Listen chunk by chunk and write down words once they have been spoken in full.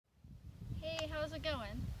how's it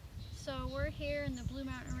going? So we're here in the Blue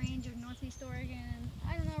Mountain Range of Northeast Oregon.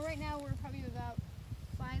 I don't know, right now we're probably about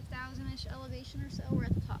 5,000-ish elevation or so. We're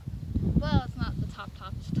at the top. Well, it's not the top,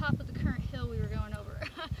 it's the top of the current hill we were going over.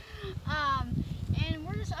 And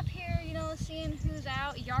we're just up here, you know, seeing who's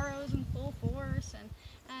out, yarrows in full force,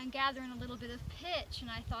 and gathering a little bit of pitch. And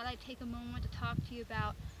I thought I'd take a moment to talk to you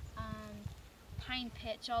about pine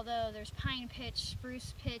pitch, although there's pine pitch,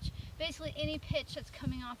 spruce pitch, basically any pitch that's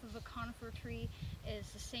coming off of a conifer tree is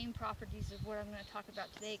the same properties of what I'm going to talk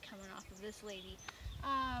about today coming off of this lady.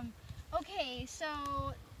 Okay, so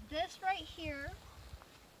this right here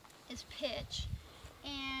is pitch,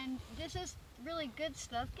 and this is really good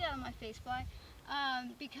stuff. Get out of my face, fly.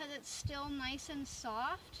 Because it's still nice and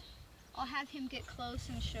soft. I'll have him get close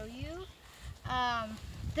and show you.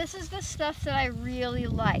 This is the stuff that I really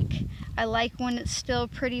like. I like when it's still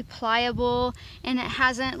pretty pliable and it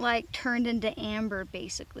hasn't like turned into amber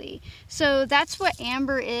basically. So that's what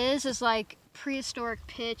amber is like prehistoric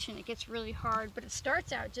pitch, and it gets really hard, but it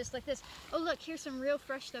starts out just like this. Oh look, here's some real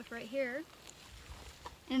fresh stuff right here.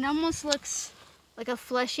 And it almost looks like a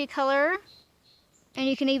fleshy color. And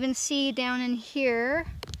you can even see down in here,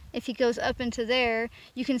 if he goes up into there,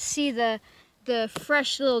 you can see the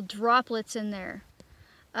fresh little droplets in there.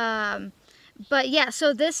 But yeah,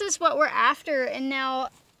 so this is what we're after. And now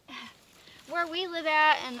where we live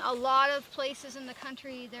at and a lot of places in the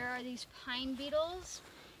country, there are these pine beetles,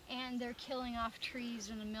 and they're killing off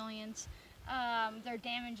trees in the millions. They're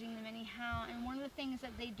damaging them anyhow. And one of the things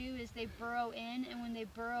that they do is they burrow in, and when they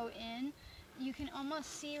burrow in, you can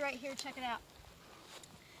almost see right here, check it out.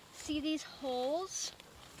 See these holes?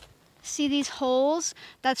 See these holes?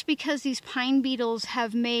 That's because these pine beetles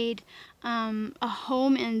have made a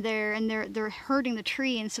home in there, and they're hurting the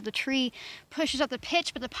tree, and so the tree pushes out the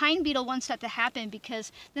pitch, but the pine beetle wants that to happen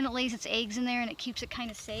because then it lays its eggs in there and it keeps it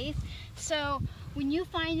kind of safe. So when you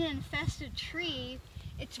find an infested tree,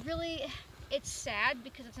 it's sad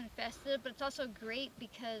because it's infested, but it's also great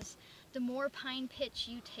because the more pine pitch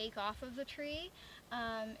you take off of the tree,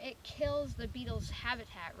 it kills the beetle's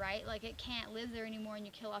habitat, right? Like it can't live there anymore, and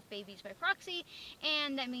you kill off babies by proxy,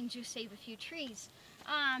 and that means you save a few trees.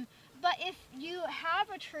 But if you have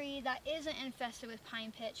a tree that isn't infested with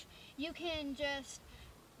pine pitch, you can just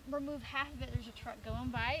remove half of it. There's a truck going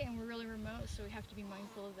by, and we're really remote, so we have to be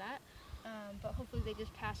mindful of that. But hopefully they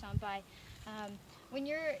just pass on by. When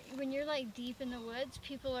you're like deep in the woods,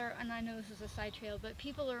 people are, and I know this is a side trail, but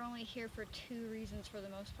people are only here for two reasons for the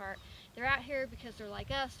most part. They're out here because they're like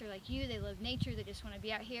us, they're like you, they love nature, they just want to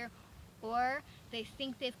be out here, or they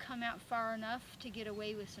think they've come out far enough to get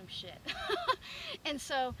away with some shit. And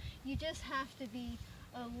so you just have to be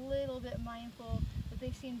a little bit mindful that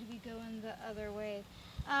they seem to be going the other way.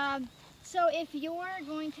 So if you're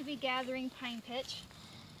going to be gathering pine pitch,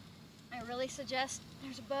 I really suggest,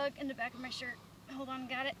 there's a bug in the back of my shirt. Hold on,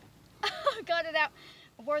 got it. Got it out.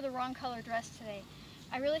 I wore the wrong color dress today.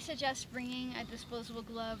 I really suggest bringing a disposable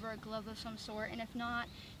glove or a glove of some sort, and if not,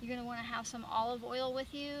 you're going to want to have some olive oil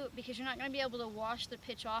with you because you're not going to be able to wash the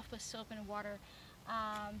pitch off with soap and water.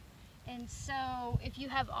 And so if you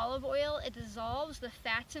have olive oil, it dissolves, the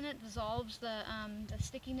fats in it dissolves the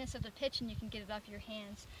stickiness of the pitch, and you can get it off your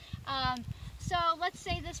hands. So let's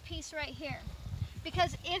say this piece right here.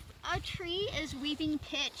 Because if a tree is weeping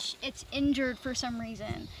pitch, it's injured for some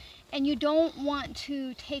reason, and you don't want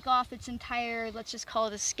to take off its entire, let's just call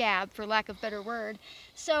it a scab for lack of a better word.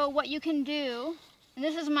 So what you can do, and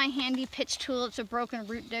this is my handy pitch tool, it's a broken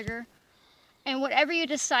root digger, and whatever you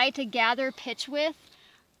decide to gather pitch with,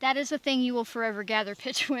 that is the thing you will forever gather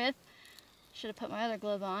pitch with. Should have put my other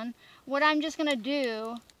glove on. What I'm just gonna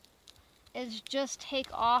do is just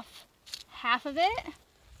take off half of it.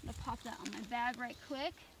 I'm gonna pop that on my bag right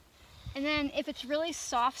quick. And then if it's really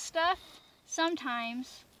soft stuff,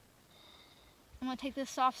 sometimes I'm gonna take this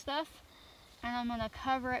soft stuff and I'm gonna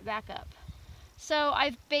cover it back up. So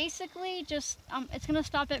I've basically just, it's gonna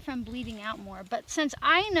stop it from bleeding out more. But since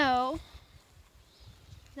I know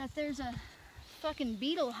that there's a fucking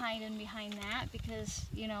beetle hiding behind that, because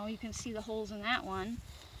you know, you can see the holes in that one,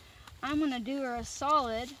 I'm gonna do her a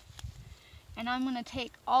solid and I'm gonna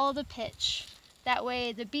take all the pitch. That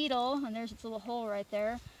way the beetle, and there's its little hole right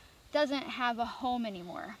there, doesn't have a home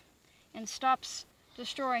anymore and stops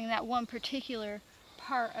destroying that one particular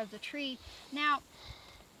part of the tree. Now,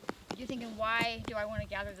 you're thinking, why do I want to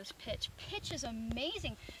gather this pitch? Pitch is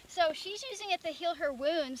amazing. So she's using it to heal her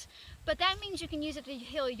wounds, but that means you can use it to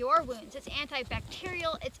heal your wounds. It's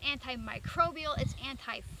antibacterial, it's antimicrobial, it's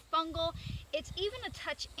antifungal, it's even a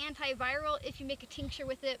touch antiviral if you make a tincture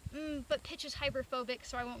with it, but pitch is hydrophobic,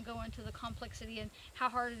 so I won't go into the complexity and how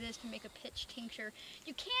hard it is to make a pitch tincture.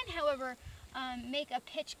 You can, however, make a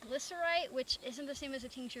pitch glycerite, which isn't the same as a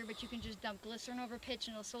tincture, but you can just dump glycerin over pitch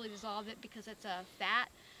and it'll slowly dissolve it because it's a fat.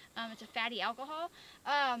 It's a fatty alcohol.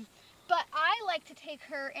 But I like to take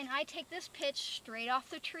her, and I take this pitch straight off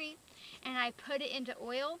the tree, and I put it into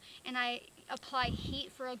oil, and I apply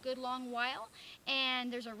heat for a good long while.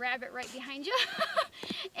 And there's a rabbit right behind you.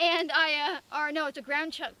 And or no, it's a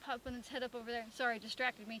ground chuck pup with its head up over there. Sorry,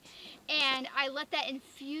 distracted me. And I let that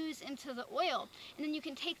infuse into the oil. And then you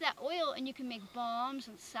can take that oil and you can make balms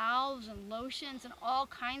and salves and lotions and all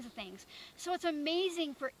kinds of things. So it's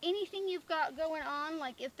amazing for anything you've got going on,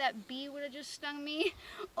 like if that bee would have just stung me,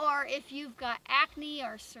 or if you've got acne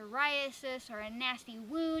or psoriasis or a nasty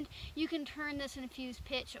wound, you can turn this infused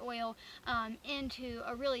pitch oil into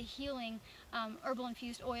a really healing herbal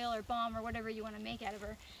infused oil or balm or whatever you want to make out of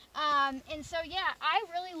her. And so yeah, I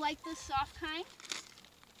really like this soft kind.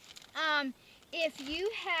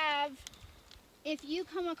 If you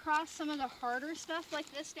come across some of the harder stuff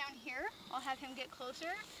like this down here, I'll have him get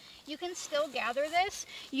closer. You can still gather this.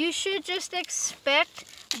 You should just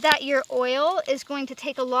expect that your oil is going to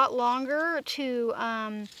take a lot longer to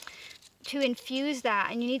infuse that,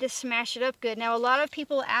 and you need to smash it up good. Now, a lot of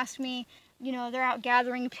people ask me, you know, they're out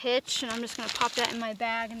gathering pitch, and I'm just going to pop that in my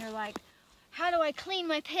bag, and they're like, how do I clean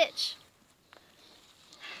my pitch?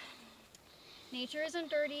 Nature isn't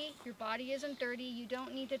dirty, your body isn't dirty. You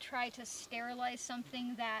don't need to try to sterilize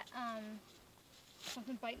something that,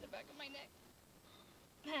 something biting the back of my neck,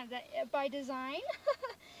 that by design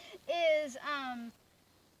is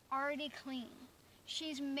already clean.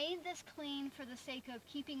 She's made this clean for the sake of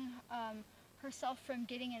keeping herself from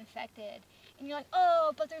getting infected. And you're like,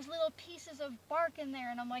 oh, but there's little pieces of bark in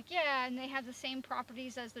there. And I'm like, yeah, and they have the same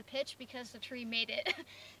properties as the pitch because the tree made it.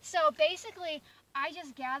 So basically, I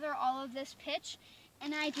just gather all of this pitch,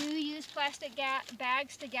 and I do use plastic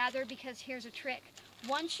bags to gather because here's a trick.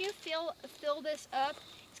 Once you fill this up,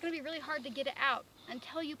 it's going to be really hard to get it out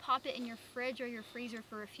until you pop it in your fridge or your freezer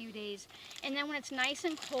for a few days. And then when it's nice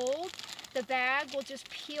and cold, the bag will just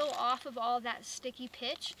peel off of all that sticky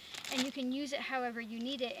pitch, and you can use it however you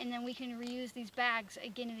need it, and then we can reuse these bags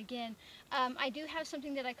again and again. I do have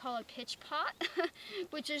something that I call a pitch pot,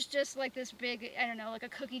 which is just like this big, I don't know, like a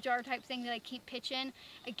cookie jar type thing that I keep pitch in.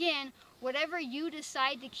 Again, whatever you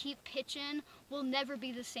decide to keep pitch in will never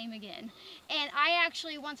be the same again. And I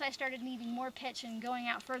actually, once I started needing more pitch and going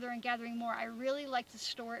out further and gathering more, I really like to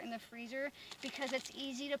store it in the freezer because it's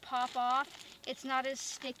easy to pop off. It's not as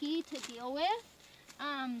sticky to deal with.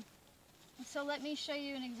 So let me show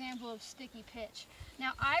you an example of sticky pitch.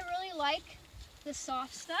 Now, I really like the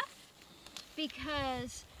soft stuff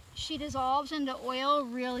because she dissolves into oil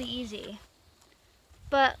really easy.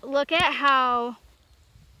 But look at how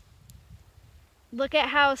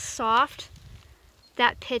soft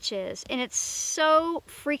that pitch is, and it's so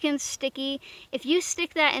freaking sticky. If you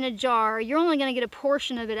stick that in a jar, you're only going to get a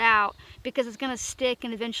portion of it out because it's going to stick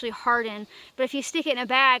and eventually harden. But if you stick it in a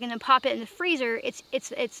bag and then pop it in the freezer,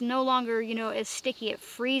 it's no longer, you know, as sticky. It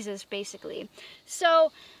freezes basically.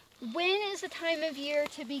 So when is the time of year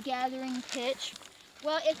to be gathering pitch?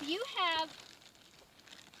 Well, if you have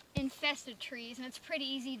infested trees, and it's pretty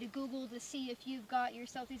easy to Google to see if you've got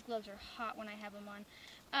yourself, these gloves are hot when I have them on.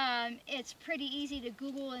 It's pretty easy to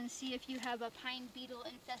Google and see if you have a pine beetle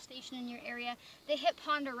infestation in your area. They hit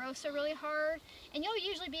ponderosa really hard, and you'll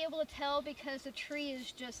usually be able to tell because the tree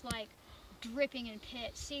is just like dripping in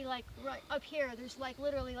pitch. See, like right up here, there's like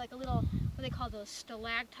literally like a little, what do they call those,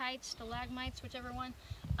 stalagmites, whichever one,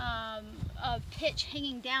 of pitch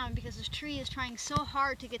hanging down because this tree is trying so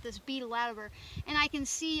hard to get this beetle out of her. And I can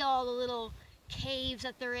see all the little caves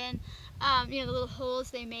that they're in, you know, the little holes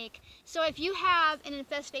they make. So if you have an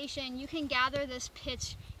infestation, you can gather this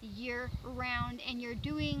pitch year round, and you're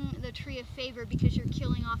doing the tree a favor because you're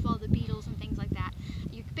killing off all the beetles and things like that.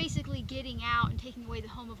 You're basically getting out and taking away the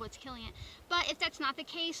home of what's killing it. But if that's not the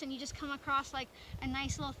case and you just come across like a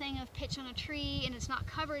nice little thing of pitch on a tree and it's not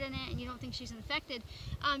covered in it and you don't think she's infected,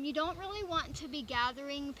 you don't really want to be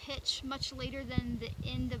gathering pitch much later than the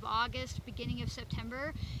end of August, beginning of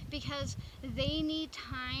September, because they need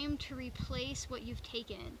time to replace what you've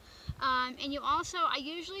taken. And you also, I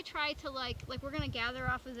usually try to like we're gonna gather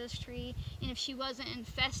off of this tree, and if she wasn't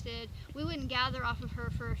infested, we wouldn't gather off of her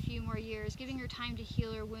for a few more years, giving her time to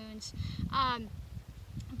heal her wounds.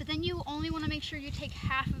 But then you only want to make sure you take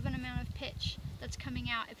half of an amount of pitch that's coming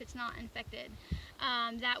out if it's not infected.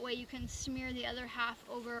 That way you can smear the other half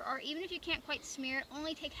over, or even if you can't quite smear it,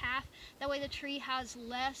 only take half. That way the tree has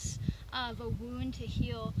less of a wound to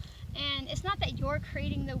heal. And it's not that you're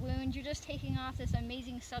creating the wound, you're just taking off this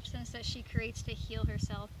amazing substance that she creates to heal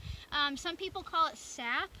herself. Some people call it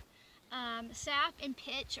sap. Sap and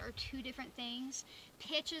pitch are two different things.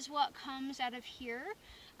 Pitch is what comes out of here.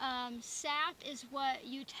 Sap is what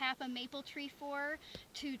you tap a maple tree for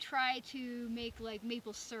to try to make like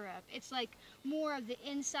maple syrup. It's like more of the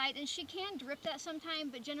inside, and she can drip that sometime,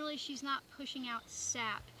 but generally she's not pushing out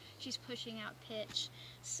sap. She's pushing out pitch.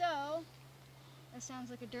 So, that sounds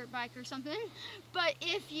like a dirt bike or something. But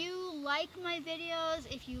if you like my videos,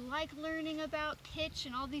 if you like learning about pitch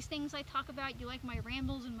and all these things I talk about, you like my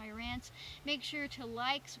rambles and my rants, make sure to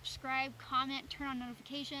like, subscribe, comment, turn on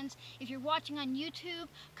notifications. If you're watching on YouTube,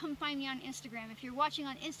 come find me on Instagram. If you're watching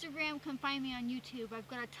on Instagram, come find me on YouTube. I've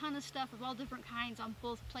got a ton of stuff of all different kinds on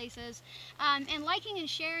both places. And liking and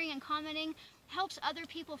sharing and commenting helps other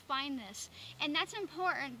people find this, and that's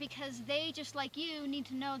important because they, just like you, need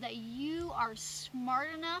to know that you are smart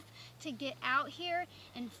enough to get out here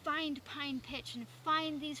and find pine pitch and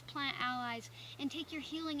find these plant allies and take your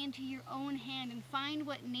healing into your own hand and find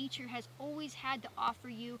what nature has always had to offer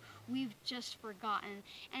you. We've just forgotten.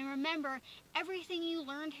 And remember, everything you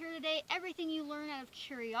learned here today, everything you learn out of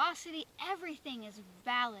curiosity, everything is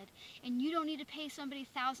valid, and you don't need to pay somebody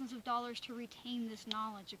thousands of dollars to retain this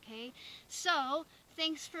knowledge, okay? So,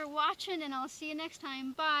 thanks for watching, and I'll see you next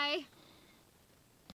time. Bye!